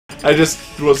I just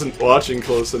wasn't watching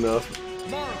close enough.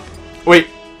 Wait,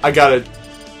 I gotta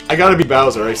be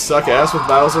Bowser. I suck ass with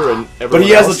Bowser and everyone But he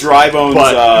has else, a dry bones.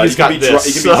 but he's got this.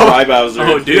 He can be dry Bowser.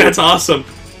 Oh, dude, that's awesome.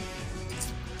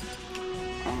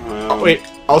 Wait,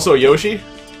 also Yoshi?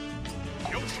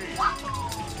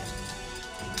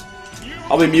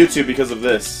 I'll be Mewtwo because of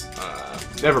this.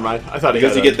 Never mind. I thought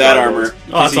Because he you had get that dry armor. bones.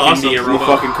 Oh, that's awesome. From the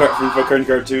fucking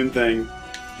cartoon thing.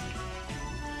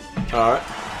 Alright.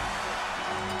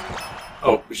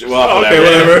 Oh, well, Okay,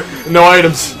 whatever. No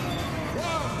items.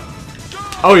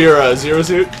 Oh, you're a Zero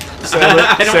Suit?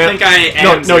 I don't think I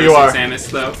am no, you are. Samus,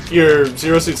 though. You're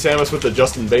Zero Suit Samus with the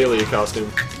Justin Bailey costume.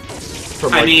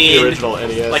 From, like, the original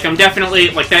NES. Like, I'm definitely...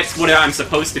 Like, that's what I'm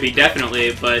supposed to be,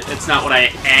 definitely, but it's not what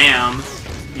I am.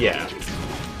 Yeah.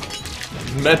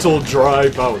 Metal Dry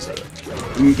Bowser.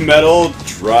 Metal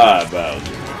Dry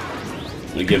Bowser. I'm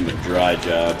gonna give him a dry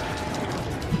job.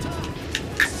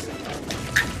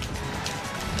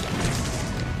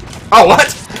 Oh,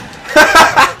 what?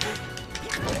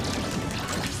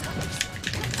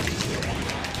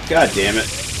 God damn it.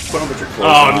 Put on your clothes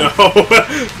Oh, on. no.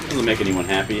 Doesn't make anyone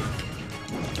happy.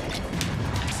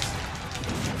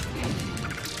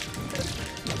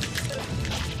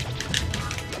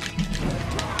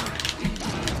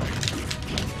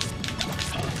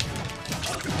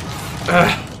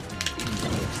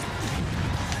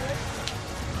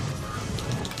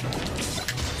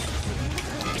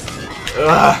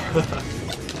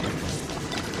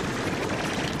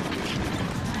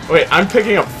 Wait, I'm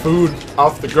picking up food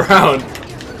off the ground.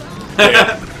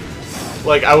 Yeah.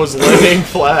 Like I was laying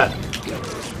flat.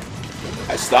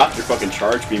 I stopped your fucking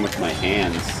charge beam with my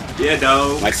hands. Yeah,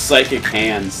 no. My psychic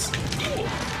hands.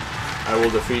 I will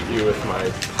defeat you with my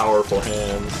powerful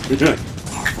hands.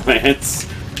 My hands.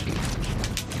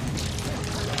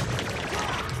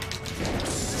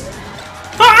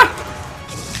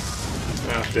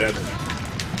 Oh, dead.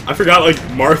 I forgot, like,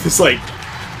 Martha's like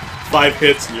 5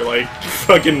 hits and you're like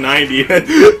fucking 90.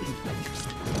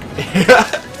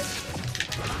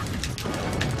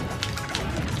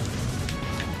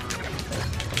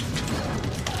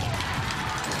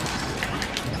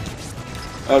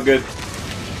 Oh, good.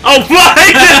 Oh my!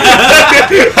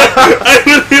 I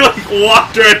literally like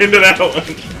walked right into that one.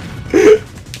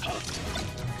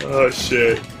 Oh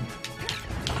shit.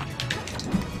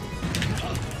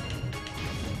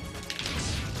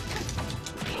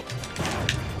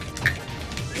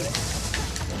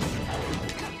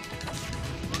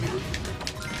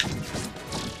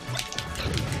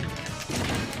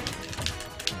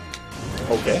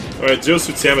 Okay. Alright, Zero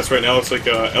Suit Samus right now looks like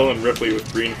Ellen Ripley with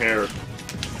green hair.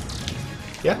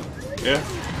 Yeah. Yeah.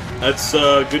 That's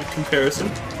a good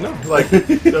comparison. No, like,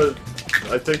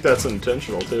 I think that's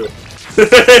intentional too.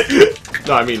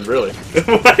 No, I mean really.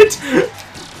 What?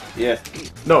 Yeah.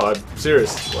 No, I'm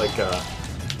serious. Like,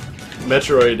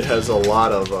 Metroid has a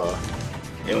lot of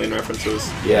Alien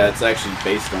references. Yeah, it's actually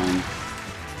based on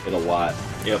it a lot.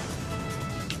 Yep.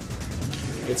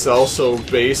 It's also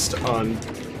based on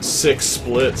 6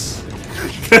 splits.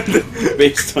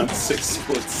 Based on 6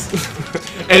 splits.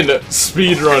 And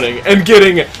speedrunning. And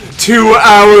getting 2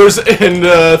 hours and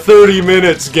 30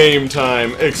 minutes game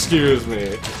time. Excuse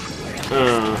me.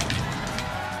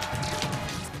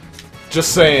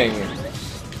 Just saying.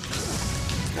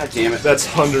 God damn it. That's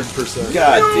 100%.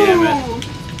 God damn it.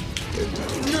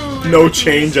 No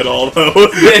change at all, though.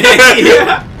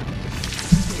 Yeah.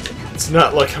 It's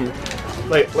not like I'm...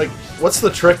 Like, what's the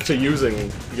trick to using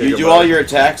Giga You do all your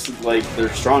attacks like they're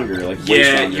stronger, like way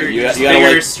Yeah, stronger. you're You just gotta,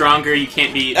 bigger, like... stronger, you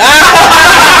can't be... I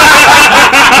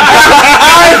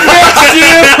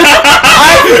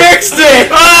fixed it!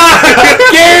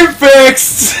 Game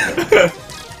fixed!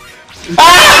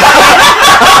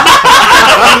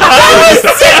 That was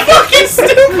so fucking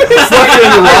stupid!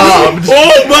 Fucking robbed.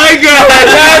 Oh my god!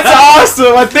 That's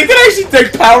awesome! I think it actually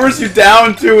powers you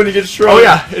down too when you get strong. Oh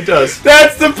yeah, it does.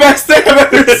 That's the best thing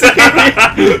I've ever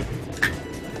seen!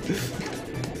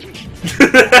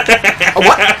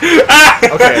 What?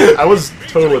 Okay, I was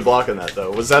totally blocking that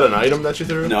though. Was that an item that you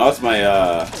threw? No, that's my,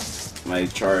 my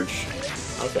charge.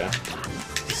 Okay.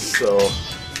 So,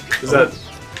 is that...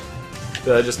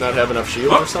 Did I just not have enough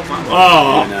shield or something? Why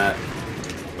Oh. not?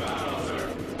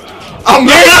 Oh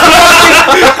man!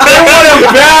 They want him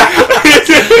back!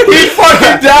 He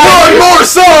fucking died! One more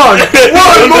song!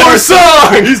 One more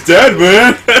song! He's dead,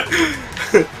 man.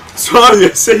 Sorry, I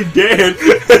say Dan.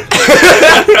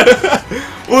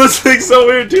 Well, it's like so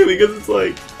weird too because it's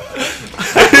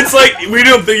like we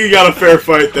don't think you got a fair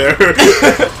fight there.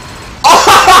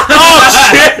 Oh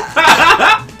shit!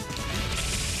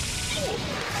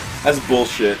 That's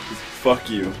bullshit. Fuck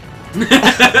you.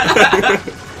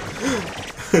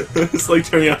 It's like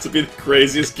turning out to be the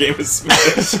craziest game of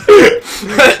Smash.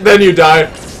 Then you die.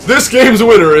 This game's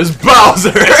winner is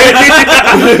Bowser!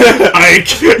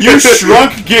 Ike! You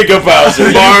shrunk Giga Bowser,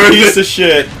 you piece of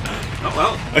shit. Oh,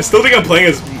 well. I still think I'm playing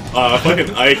as fucking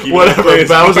Ike. even though I'm Whatever, playing as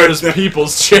Bowser's Bart.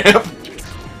 people's champ.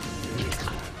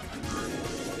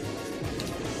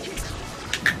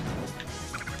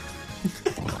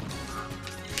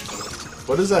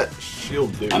 What does that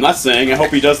shield do? I'm not saying. I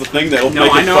hope he does the thing that'll No,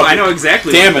 make it I know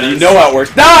exactly. Damn what it, you is. know how it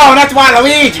works. No, not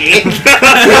Waluigi!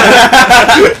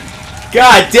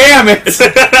 God damn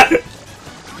it!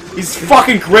 He's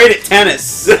fucking great at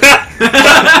tennis.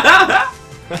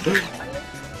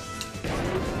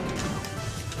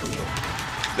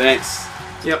 Thanks.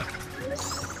 Yep.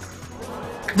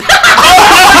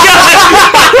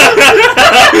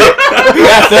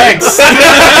 Yeah, thanks. Look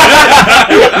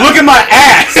at my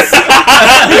ass.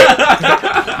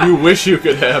 You wish you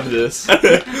could have this. Oh,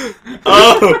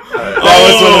 That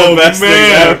was one of the best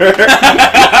man. things ever.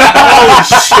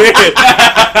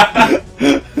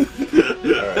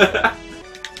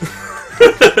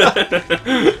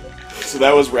 So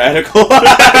that was radical.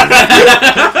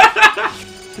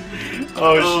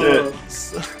 Oh shit.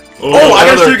 Oh, I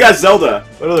gotta show you guys Zelda.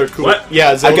 What other cool... What? Yeah,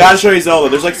 I Zelda. gotta show you Zelda.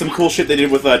 There's like some cool shit they did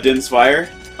with Din's Fire.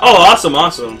 Oh, awesome,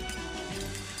 awesome.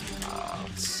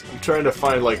 I'm trying to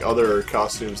find like other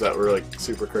costumes that were like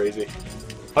super crazy.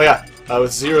 Oh yeah,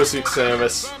 with Zero Suit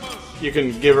Samus, you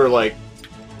can give her like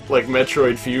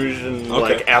Metroid Fusion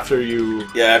like after you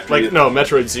Yeah, no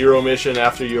Metroid Zero mission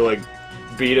after you like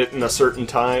beat it in a certain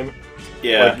time.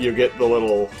 yeah. Like you get the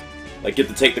little Like get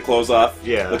to take the clothes off.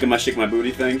 Yeah. Look at my shake my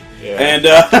booty thing. Yeah. And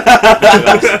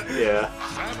yeah.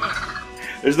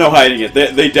 there's no hiding it.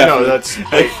 They definitely. No, that's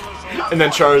like, and then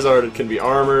Charizard can be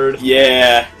armored.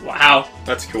 Yeah. Wow.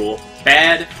 That's cool.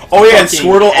 Bad. Oh yeah, and fucking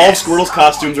Squirtle. All ass. Squirtle's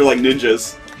costumes are like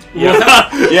ninjas. Yeah.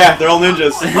 Yeah, they're all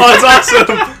ninjas. Oh, that's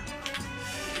awesome.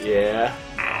 Yeah.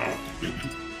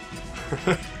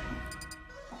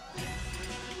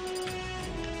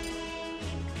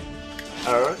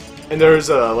 Alright. And there's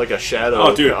like a shadow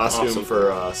Oh, dude, costume awesome.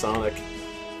 for Sonic.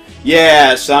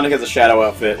 Yeah, Sonic has a shadow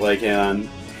outfit. Like, and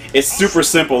it's super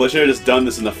simple. They should have just done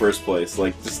this in the first place.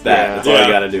 Like, just that. Yeah. That's all Yeah.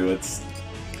 you gotta do. It's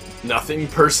Nothing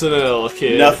personnel,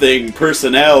 kid. nothing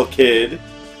personnel, kid.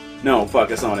 No, fuck,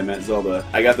 that's not what I meant. Zelda.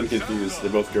 I got them confused. They're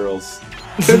both girls.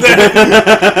 They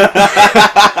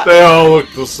all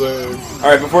look the same.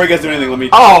 Alright, before you guys do anything, let me...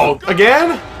 Oh,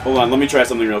 again? Hold on, let me try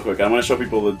something real quick. I want to show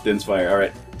people the Din's Fire.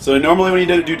 Alright. So normally when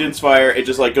you do Din's Fire, it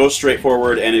just like goes straight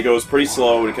forward and it goes pretty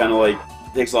slow and it kind of like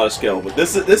takes a lot of skill. But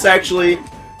this actually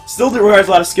still requires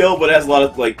a lot of skill, but it has a lot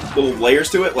of like little layers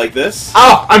to it, like this.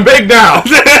 Oh, I'm big now!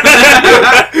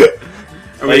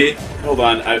 Are we? Hold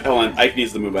on, hold on. Ike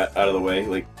needs to move out of the way.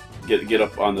 Like, get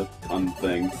up on the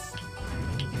thing.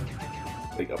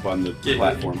 Like up on the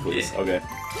platform, please. Yeah. Okay.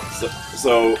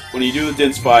 So when you do the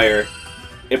Din's Fire,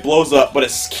 it blows up, but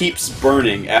it keeps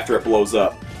burning after it blows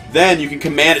up. Then you can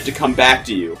command it to come back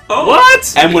to you, Oh.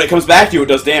 What? and when it comes back to you, it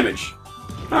does damage.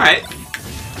 All right.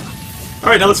 All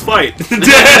right, now let's fight.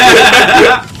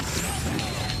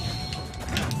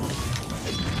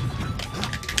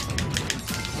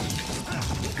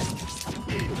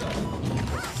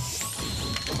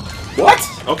 What?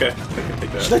 Okay, I can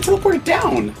take Should that. I teleport it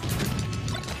down?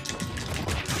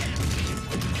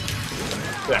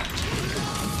 Yeah.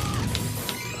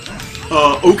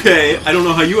 Okay. I don't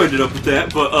know how you ended up with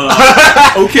that, but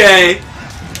okay.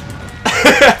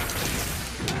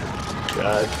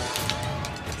 God.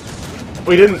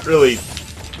 We didn't really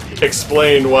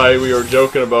explain why we were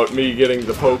joking about me getting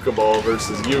the Pokeball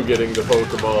versus you getting the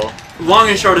Pokeball. Long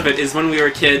and short of it is when we were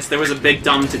kids, there was a big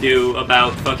dumb to-do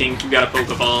about fucking who got a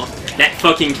Pokeball. That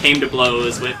fucking came to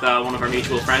blows with one of our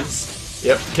mutual friends.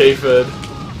 Yep, K-Fed.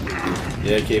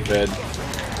 Yeah, K-Fed.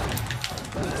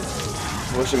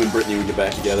 I wish him and Brittany would get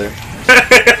back together.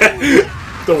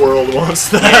 The world wants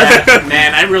that. Yeah,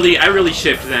 man, I really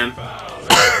shipped them.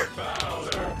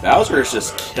 Bowser is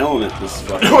just killing it this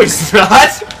fucking... No, he's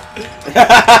not!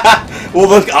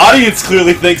 Well, the audience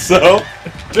clearly thinks so.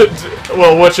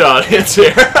 Well, which audience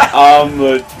here?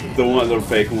 The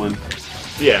fake one.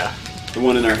 Yeah. The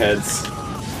one in our heads.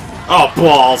 Oh,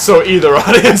 balls. So either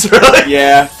audience, really?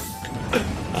 Yeah.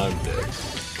 I'm dead.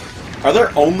 Are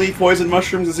there only poison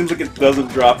mushrooms? It seems like it doesn't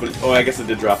drop it. Oh, I guess it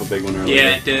did drop a big one earlier.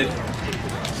 Yeah, it did.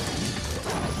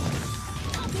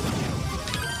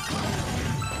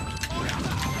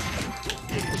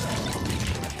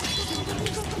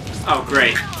 Oh,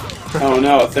 great. Oh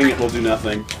no, a thing that will do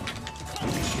nothing.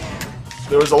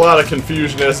 There was a lot of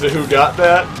confusion as to who got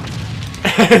that.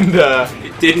 And,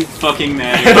 It didn't fucking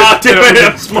matter. Ah, damn it,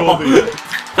 I'm small.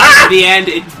 Ah! the end,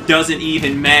 it doesn't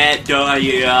even matter.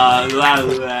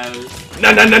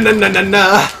 Na na na na na na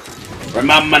na.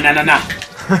 Remember na na na.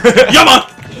 Yama!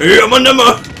 Yama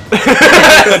nama!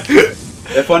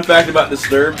 A fun fact about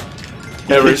Disturbed.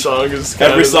 Every song is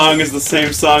Every song is the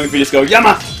same song if you just go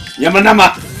Yama! Yama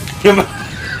nama! Yama!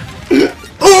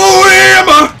 Oh,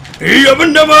 Yama! Yama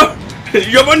nama!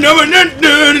 Yama nama na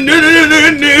na na na na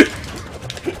na.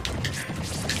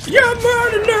 Yama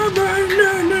nama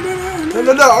na na na na. No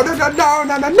no no no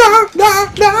no no no no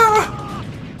no.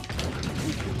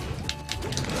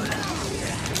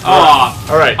 Oh,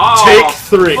 Alright, oh, take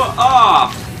 3. Fuck.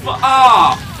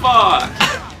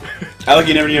 I like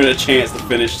you never even had a chance to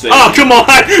finish saying. Oh, come on!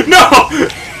 No!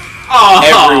 Oh.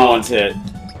 Everyone's hit.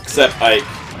 Except Ike.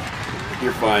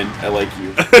 You're fine. I like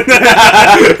you.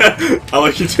 I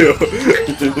like you too.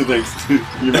 Thanks.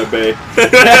 You're my bae.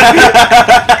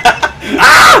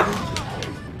 Ah!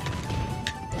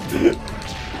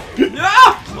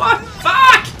 No! What?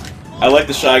 Fuck! I like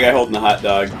the Shy Guy holding the hot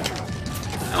dog.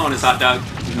 I want his hot dog.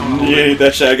 You ate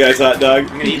that Shy Guy's hot dog? I'm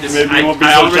gonna eat this. Maybe you won't be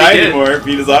I so already shy did. anymore if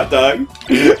you eat his hot dog.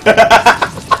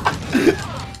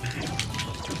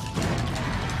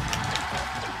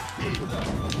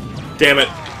 Damn it.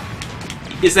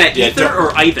 Is that Yeah, ether don't-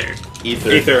 or either?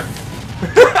 Ether. Ether.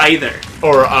 Either.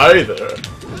 Or either.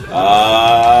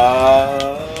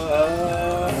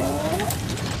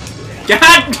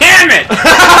 God damn it!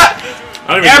 I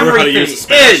don't even know how to use the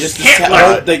spell. Everything is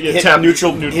Hitler. Hit tap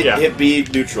neutral. neut- Hit, yeah. hit B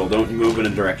neutral. Don't move in a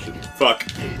direction. Fuck.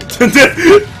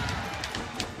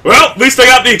 Well, at least I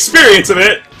got the experience of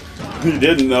it. You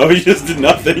didn't though. You just did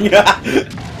nothing.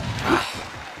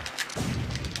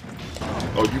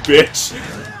 Oh, you bitch.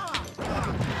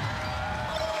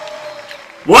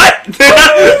 What?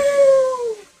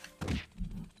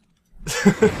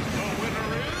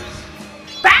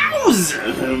 Bowser!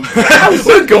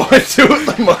 We're going to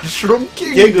the Mushroom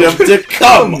Kingdom. Kingdom to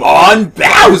come on,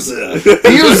 Bowser.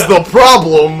 Here's the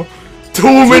problem.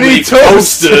 Too many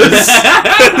toasters.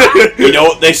 You know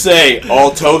what they say?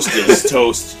 All toast is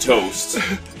toast, toast.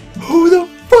 Who the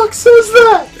fuck says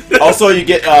that? Also, you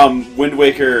get Wind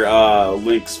Waker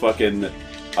Link's fucking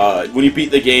when you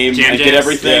beat the game Jam and jams? get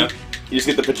everything. Yeah. You just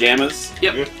get the pajamas.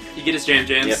 Yep. You get his jam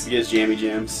jams. Yep, you get his jammy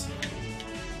jams.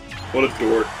 What a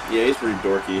dork. Yeah, he's pretty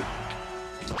dorky.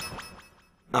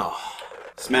 Oh.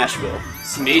 Smashville.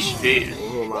 Smashville.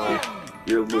 Oh my.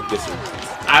 You're Lucas.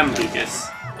 I'm Lucas.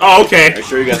 Oh, okay. Are you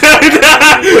sure you guys?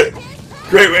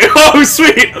 Great way. Oh,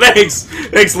 sweet. Thanks.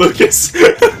 Thanks, Lucas.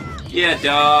 Yeah,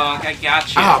 dog. I got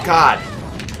you. Oh god.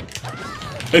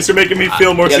 Thanks for making me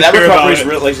feel more Yeah, that secure about recovery it.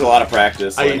 really takes a lot of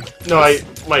practice. Like,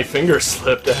 My finger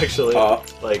slipped actually.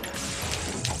 Like.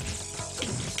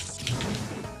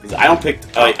 I don't pick.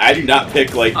 I do not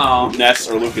pick like Oh. Ness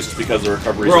or Lucas just because the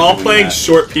recovery. We're all playing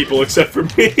short people except for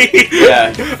me.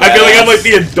 Yeah. I feel like I'm like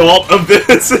the adult of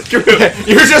this group.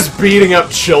 You're just beating up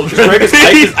children.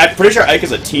 I'm pretty sure Ike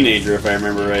is a teenager if I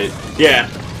remember right. Yeah.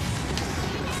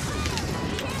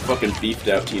 Fucking beefed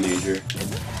out teenager.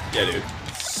 Yeah, dude.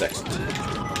 Sexy.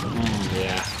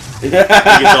 Yeah. He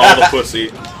gets all the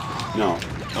pussy. No,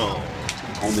 Oh.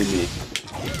 only me.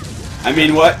 I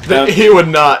mean, what? He would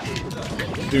not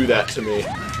do that to me.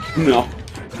 No,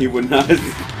 he would not.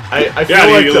 I feel Yeah,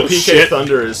 like you the little PK shit.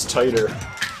 Thunder is tighter.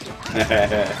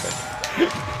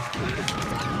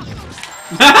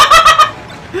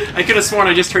 I could have sworn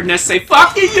I just heard Ness say,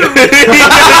 "Fuck you!"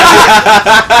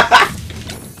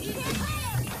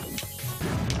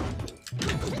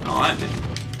 Oh, I didn't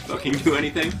fucking do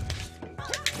anything.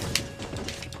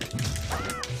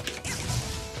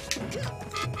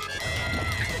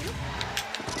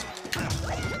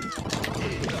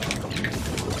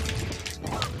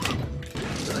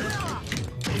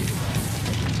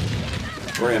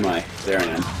 Where am I? There I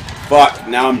am. Fuck,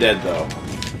 now I'm dead though.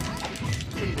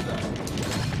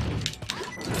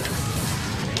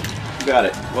 You got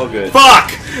it. Well, good.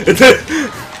 Fuck!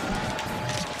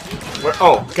 Where,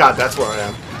 oh god, that's where I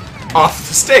am. Off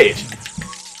the stage.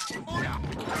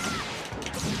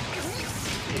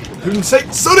 Who didn't say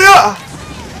Surya?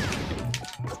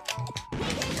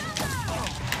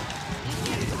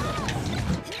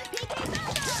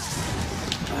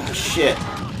 Oh, shit.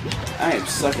 I am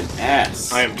sucking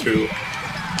ass. I am too.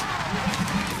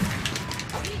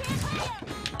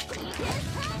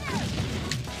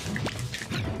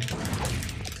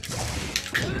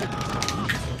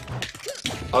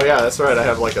 Oh yeah, that's right, I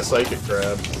have like a psychic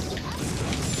grab.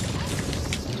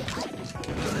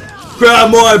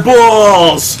 Grab my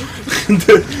balls!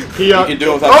 He, You can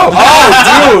do it without. Oh,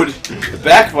 Oh, dude! It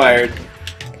backfired.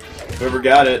 Whoever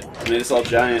got it made us all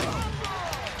giant.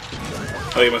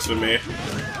 Oh, you must have been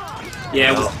me.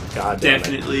 Yeah, it was God damn it.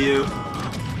 definitely you.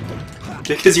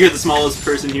 Because you're the smallest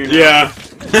person here now. Yeah.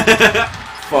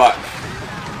 Fuck.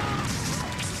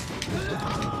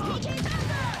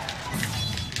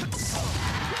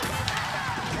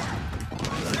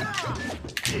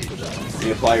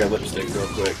 You apply your lipstick real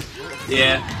quick.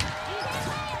 Yeah.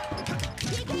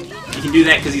 You can do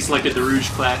that because he selected the Rouge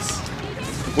class.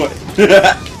 What?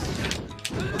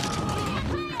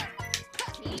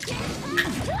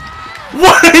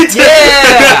 What?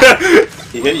 Yeah!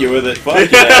 He hit you with it. Fuck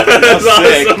Yeah, yeah. That that's was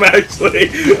sick. awesome, actually.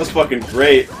 That was fucking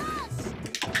great.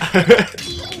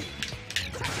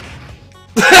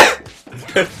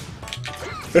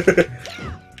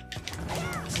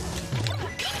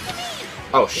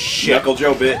 Oh shit! Knuckle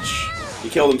Joe, bitch. He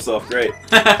killed himself. Great.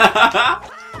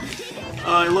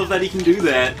 Oh, I love that he can do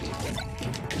that.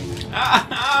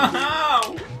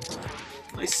 Ow!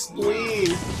 My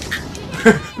spleen.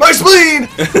 My spleen!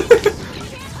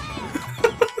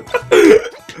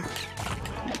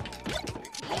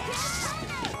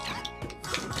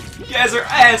 You guys are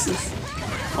asses.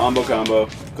 Combo.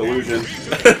 Collusion.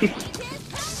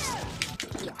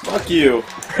 Fuck you.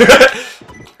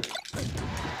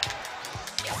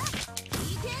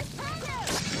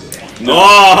 No.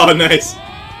 Oh, nice.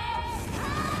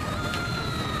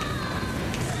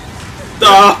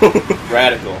 Oh.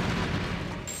 Radical.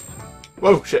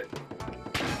 Whoa, shit.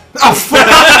 Oh, fuck!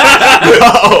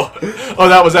 Oh,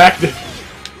 that was active.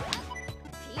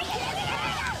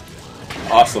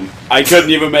 Awesome. I couldn't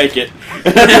even make it.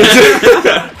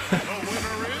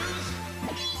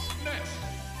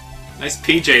 Nice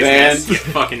PJs, man. You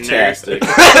fucking nerd. Fantastic.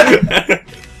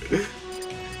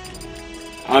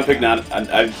 I'm picking out.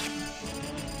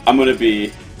 I'm gonna be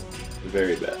the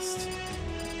very best,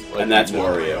 and that's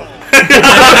Wario.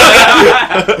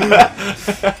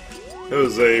 That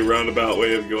was a roundabout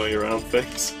way of going around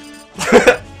things.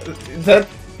 That,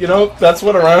 you know, that's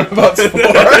what a roundabout's for.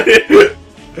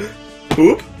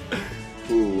 Poop?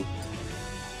 Ooh.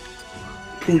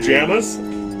 Poojamas?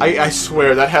 I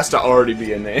swear, that has to already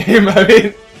be a name. I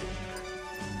mean...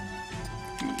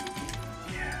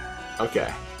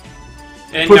 Okay.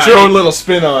 And Put your own little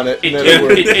spin on it. And then it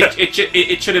works.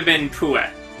 It should have been Pua.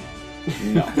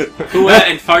 No. Pua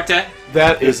and Farta.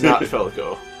 That is not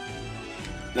Felco.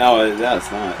 No,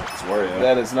 that's not. It's Wario.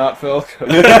 That is not Felco.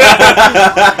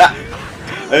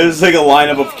 It's like a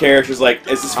lineup of characters. Like,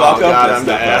 is this Oh Falco? god, That's I'm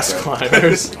the not ass Falco.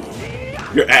 climbers.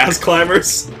 Your ass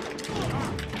climbers?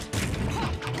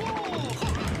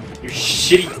 You're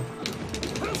shitty.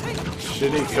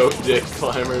 Shitty coat dick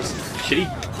climbers. Shitty.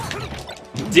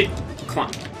 Dick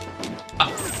climb.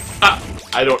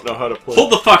 I don't know how to play.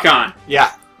 Hold the fuck on.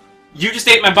 Yeah. You just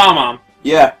ate my bomb.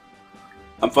 Yeah,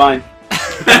 I'm fine.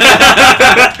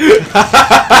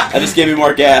 I just gave me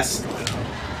more gas.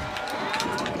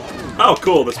 Oh,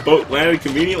 cool. This boat landed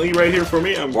conveniently right here for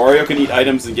me. Wario can eat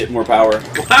items and get more power.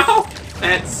 Wow.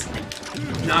 That's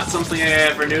not something I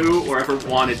ever knew or ever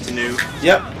wanted to know.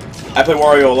 Yep, I play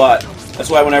Wario a lot. That's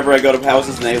why whenever I go to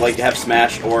houses and they like to have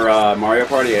Smash or Mario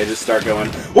Party, I just start going,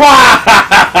 "Wah!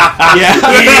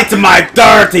 Yeah. Eat my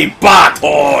dirty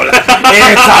butthole!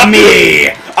 It's me,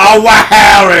 a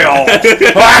Wario!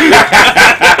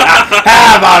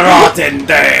 Have a rotten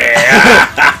day!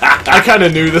 I kind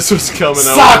of knew this was coming.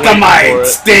 Suck my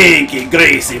stinky,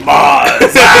 greasy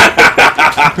balls!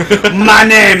 My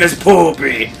name is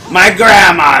Poopy, my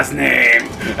grandma's name!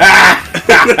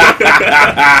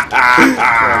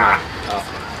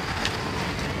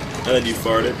 And then you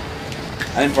farted.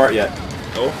 I didn't fart yet.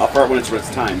 Oh. I'll fart when it's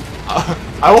time.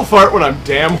 I will fart when I'm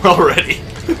damn well ready.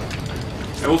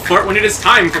 I will fart when it is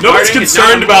time for No one's farting, and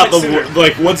concerned not about when it's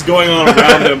like what's going on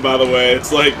around him. By the way,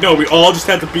 it's like no, we all just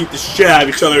have to beat the shit out of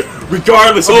each other,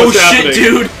 regardless of Oh what's shit, happening.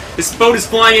 dude! This boat is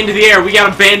flying into the air. We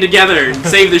gotta band together and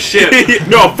save the ship.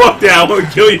 No, fuck that! I want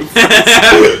to kill you.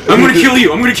 I'm gonna kill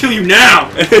you. I'm gonna kill you now.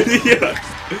 Yeah.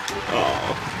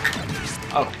 Oh.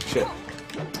 Oh shit.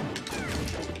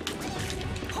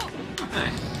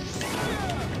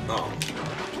 Oh.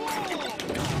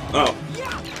 Oh.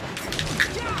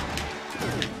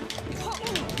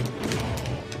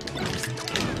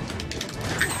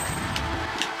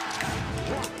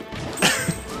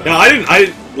 No,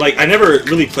 I never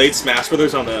really played Smash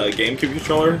Brothers on the GameCube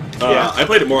controller. Yeah. I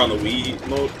played it more on the Wii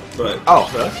mode, but... Oh,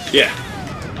 really? Yeah.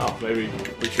 Oh, maybe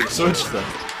we should switch then.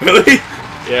 Really?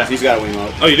 Yeah. He's got a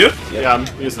Wiimote. Oh, you do? Yeah, I'm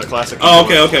using a classic Oh,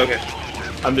 controller. okay.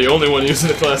 I'm the only one using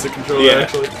a classic controller, Yeah.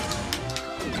 actually.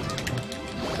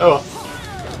 Oh well.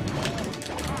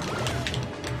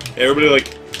 Everybody,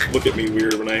 like, look at me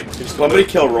weird when I... Somebody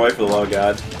kill Roy for the love of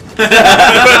God.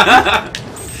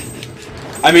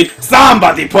 I mean,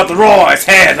 somebody put Roy's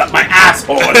head up my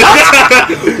asshole.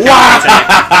 Wah!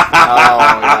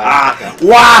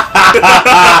 Wah!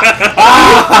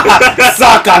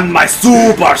 Suck on my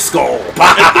super scope.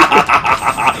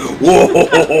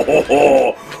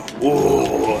 Whoa!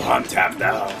 Ooh, I'm tapped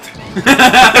out.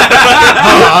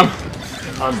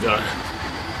 I'm done.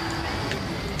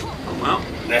 Oh, well.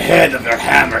 The head of your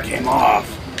hammer came off.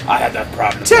 I had that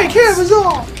problem. Take hammers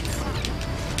off!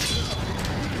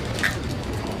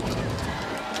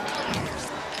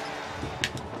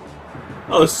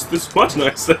 Oh, this is much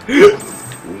nicer.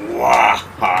 Wah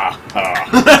ha ha.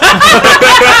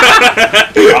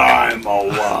 I'm a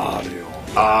Wario.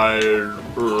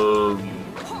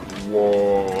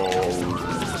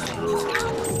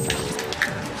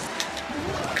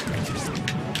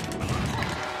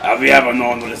 Have you ever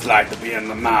known what it's like to be in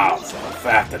the mouth of a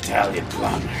fat Italian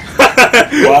plumber?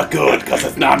 Well, good, because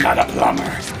I'm not a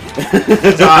plumber.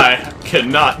 I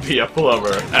cannot be a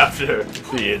plumber after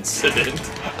the incident.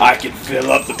 I can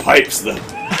fill up the pipes, though.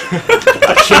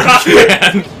 I sure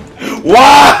can.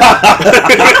 Wow!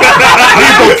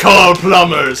 People call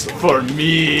plumbers for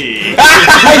me.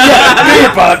 Yeah,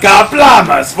 people got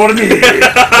plumbers for me.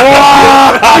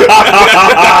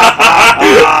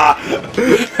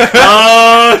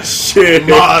 Oh shit!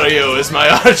 Mario is my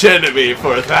arch enemy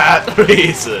for that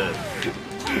reason.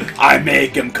 I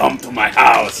make him come to my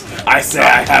house. I say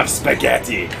I have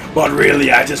spaghetti, but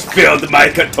really I just filled my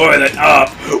toilet up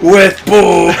with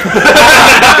poop.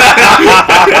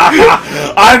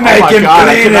 I make him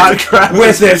clean it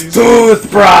with his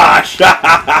toothbrush.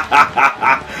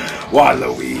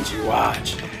 Waluigi,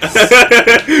 watch.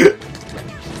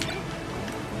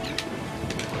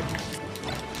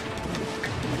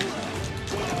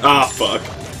 Ah, fuck.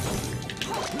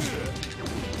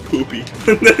 Poopy.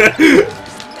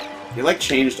 They like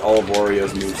changed all of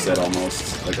Wario's moveset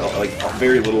almost. Like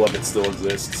very little of it still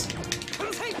exists.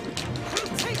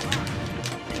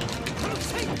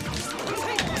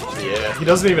 Yeah, he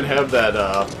doesn't even have that,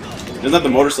 He doesn't have the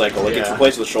motorcycle. Like, it's Yeah.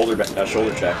 replaced with a shoulder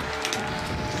check.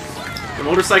 The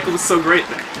motorcycle was so great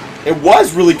there. It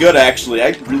was really good, actually.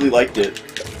 I really liked it.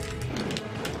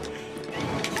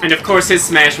 And of course, his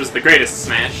Smash was the greatest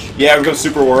Smash. Yeah, we go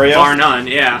Super Wario. Bar none,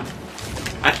 yeah.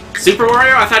 Super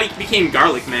Wario? I thought he became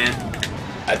Garlic Man.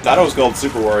 I thought it was called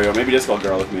Super Wario. Maybe it's called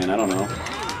Garlic Man. I don't know.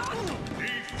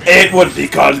 It would be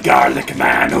called Garlic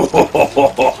Man.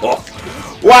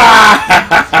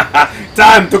 Wow!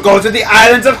 Time to go to the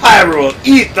islands of Hyrule,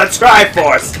 eat the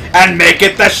Triforce, and make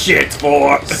it the shit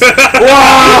force.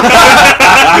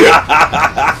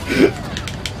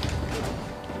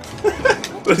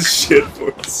 The shit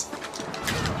force.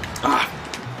 I'm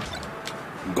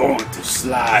going to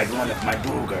slide one of my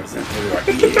boogers into your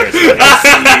ears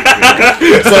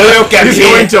so you can he's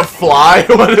going to fly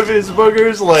one of his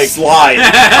boogers, like slide.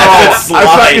 Oh, Slide. I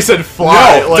thought you said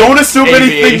fly. No, like don't assume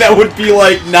anything aviation. that would be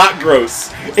like not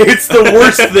gross. It's the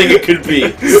worst thing it could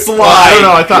be. Slide. Well, I don't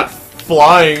know. I thought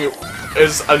flying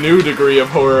is a new degree of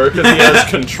horror because he has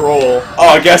control. Oh,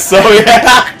 I guess so.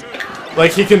 Yeah.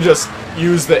 Like he can just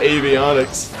use the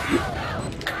avionics.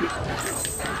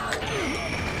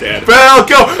 Dad. Bell,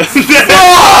 go!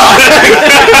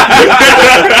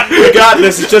 We got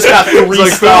this. It's just got 3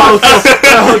 Like, stars.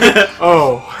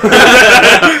 Oh.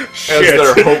 As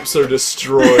their hopes are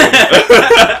destroyed.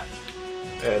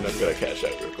 And I'm gonna cash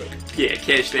out real quick. Yeah,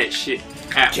 cash that shit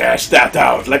out. Cash that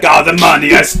out like all the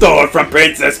money I stole from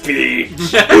Princess Peach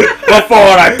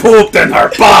before I pooped in her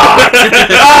butt.